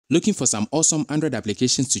Looking for some awesome Android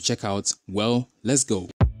applications to check out? Well, let's go.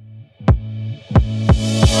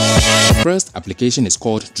 First application is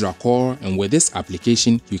called Dracore, and with this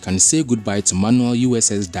application you can say goodbye to manual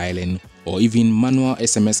USS dialing or even manual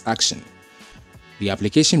SMS action. The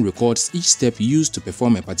application records each step used to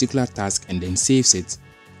perform a particular task and then saves it.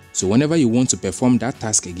 So whenever you want to perform that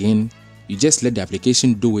task again, you just let the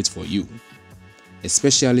application do it for you.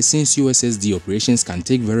 Especially since USSD operations can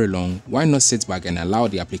take very long, why not sit back and allow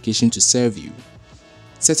the application to serve you?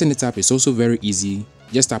 Setting it up is also very easy.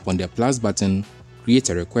 Just tap on the plus button,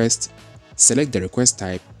 create a request, select the request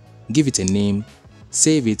type, give it a name,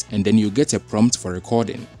 save it, and then you get a prompt for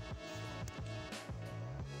recording.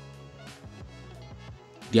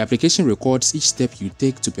 The application records each step you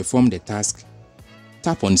take to perform the task.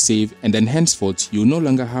 Tap on save, and then henceforth you no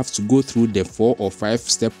longer have to go through the 4 or 5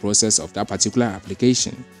 step process of that particular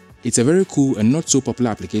application. It's a very cool and not so popular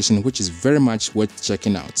application which is very much worth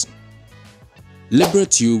checking out.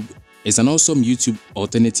 LibraTube is an awesome YouTube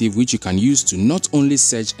alternative which you can use to not only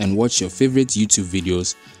search and watch your favorite YouTube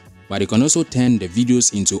videos, but you can also turn the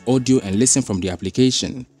videos into audio and listen from the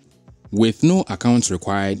application. With no account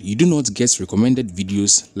required, you do not get recommended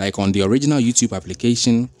videos like on the original YouTube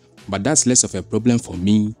application, but that's less of a problem for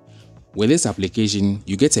me. With this application,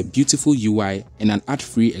 you get a beautiful UI and an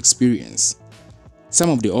ad-free experience.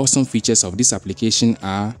 Some of the awesome features of this application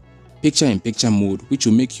are picture-in-picture mode, which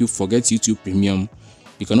will make you forget YouTube Premium.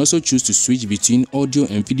 You can also choose to switch between audio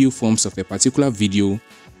and video forms of a particular video.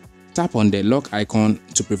 Tap on the lock icon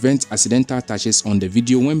to prevent accidental touches on the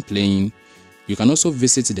video when playing. You can also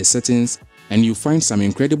visit the settings and you find some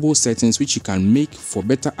incredible settings which you can make for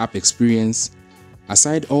better app experience.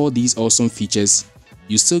 Aside all these awesome features,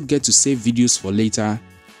 you still get to save videos for later,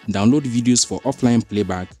 download videos for offline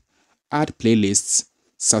playback, add playlists,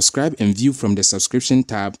 subscribe and view from the subscription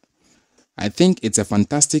tab. I think it's a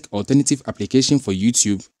fantastic alternative application for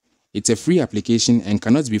YouTube. It's a free application and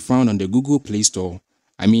cannot be found on the Google Play Store.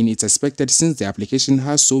 I mean, it's expected since the application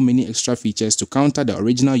has so many extra features to counter the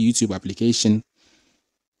original YouTube application.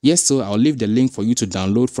 Yes, so I'll leave the link for you to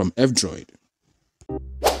download from F-Droid.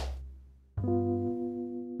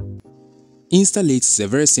 Installate is a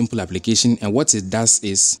very simple application, and what it does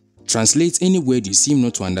is translate any word you seem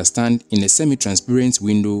not to understand in a semi-transparent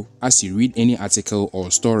window as you read any article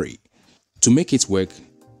or story. To make it work,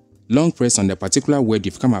 long press on the particular word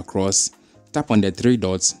you've come across, tap on the 3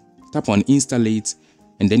 dots, tap on Installate,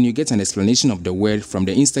 and then you get an explanation of the word from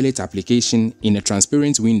the Installate application in a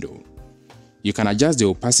transparent window. You can adjust the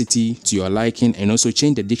opacity to your liking and also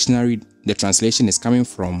change the dictionary the translation is coming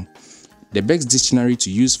from. The best dictionary to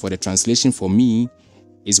use for the translation for me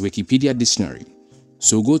is Wikipedia Dictionary.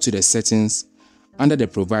 So go to the settings. Under the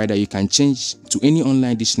provider, you can change to any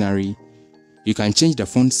online dictionary. You can change the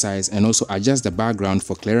font size and also adjust the background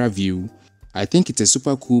for clearer view. I think it's a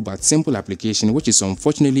super cool but simple application which is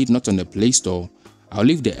unfortunately not on the Play Store. I'll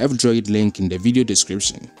leave the F-Droid link in the video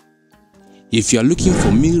description. If you are looking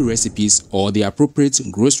for meal recipes or the appropriate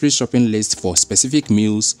grocery shopping list for specific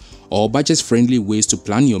meals or budget-friendly ways to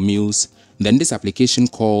plan your meals, then this application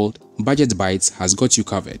called BudgetBytes has got you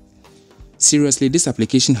covered. Seriously, this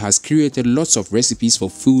application has created lots of recipes for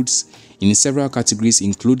foods in several categories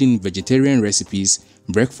including vegetarian recipes,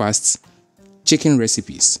 breakfasts, chicken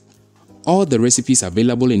recipes. All the recipes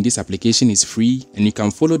available in this application is free and you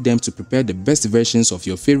can follow them to prepare the best versions of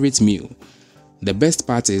your favorite meal. The best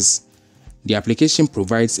part is, the application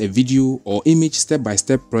provides a video or image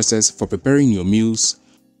step-by-step process for preparing your meals.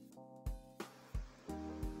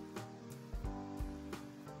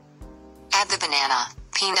 Add the banana,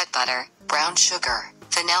 peanut butter, brown sugar,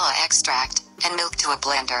 vanilla extract, and milk to a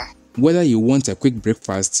blender. Whether you want a quick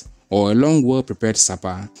breakfast or a long well-prepared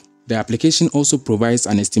supper, the application also provides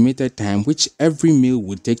an estimated time which every meal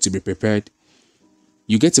would take to be prepared.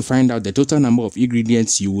 You get to find out the total number of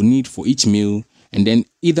ingredients you will need for each meal and then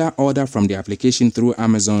either order from the application through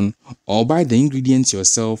Amazon or buy the ingredients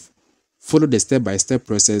yourself, follow the step-by-step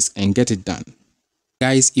process and get it done.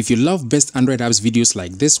 Guys, if you love best Android apps videos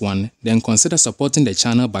like this one, then consider supporting the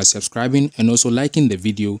channel by subscribing and also liking the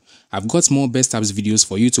video. I've got more best apps videos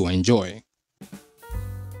for you to enjoy.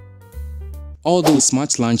 Although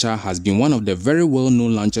Smudge Launcher has been one of the very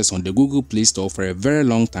well-known launchers on the Google Play Store for a very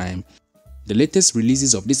long time, the latest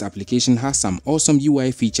releases of this application has some awesome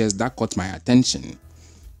UI features that caught my attention.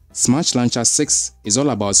 Smudge Launcher 6 is all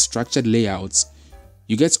about structured layouts.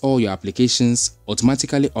 You get all your applications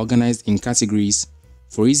automatically organized in categories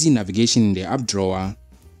for easy navigation in the app drawer.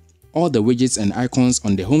 All the widgets and icons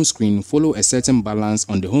on the home screen follow a certain balance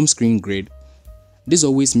on the home screen grid. This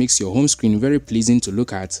always makes your home screen very pleasing to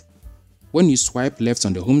look at. When you swipe left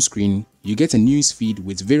on the home screen, you get a news feed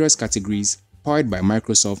with various categories powered by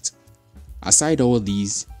Microsoft. Aside all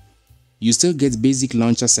these, you still get basic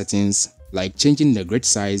launcher settings like changing the grid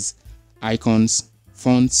size, icons,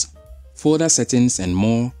 fonts, folder settings and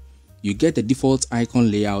more. You get the default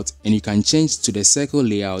icon layout and you can change to the circle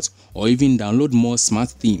layout or even download more smart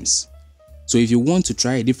themes. So if you want to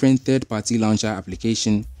try a different third-party launcher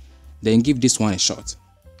application, then give this one a shot.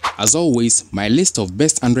 As always, my list of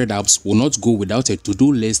best Android apps will not go without a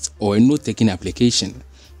to-do list or a note-taking application.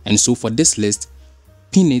 And so for this list,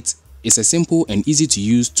 Pin It is a simple and easy to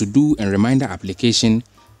use to-do and reminder application.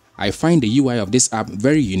 I find the UI of this app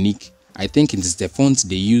very unique. I think it is the font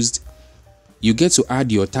they used. You get to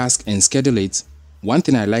add your task and schedule it. One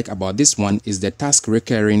thing I like about this one is the task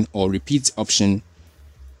recurring or repeat option.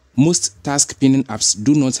 Most task pinning apps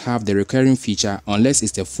do not have the recurring feature unless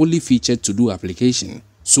it's a fully featured to-do application.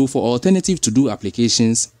 So for alternative to-do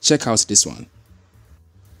applications, check out this one.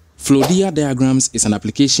 Flowdia Diagrams is an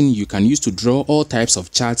application you can use to draw all types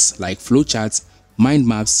of charts like flowcharts, mind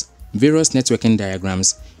maps, various networking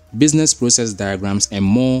diagrams, business process diagrams and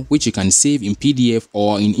more, which you can save in PDF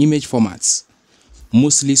or in image formats.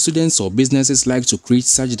 Mostly students or businesses like to create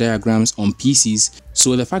such diagrams on PCs,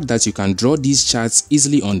 so the fact that you can draw these charts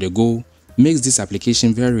easily on the go makes this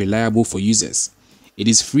application very reliable for users. It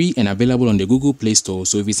is free and available on the Google Play Store,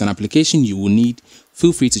 so if it's an application you will need,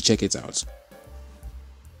 feel free to check it out.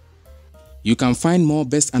 You can find more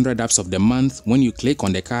best Android apps of the month when you click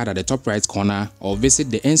on the card at the top right corner or visit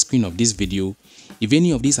the end screen of this video. If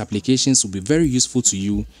any of these applications will be very useful to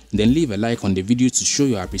you, then leave a like on the video to show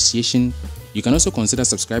your appreciation. You can also consider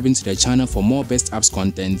subscribing to the channel for more best apps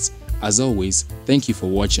content. As always, thank you for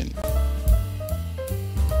watching.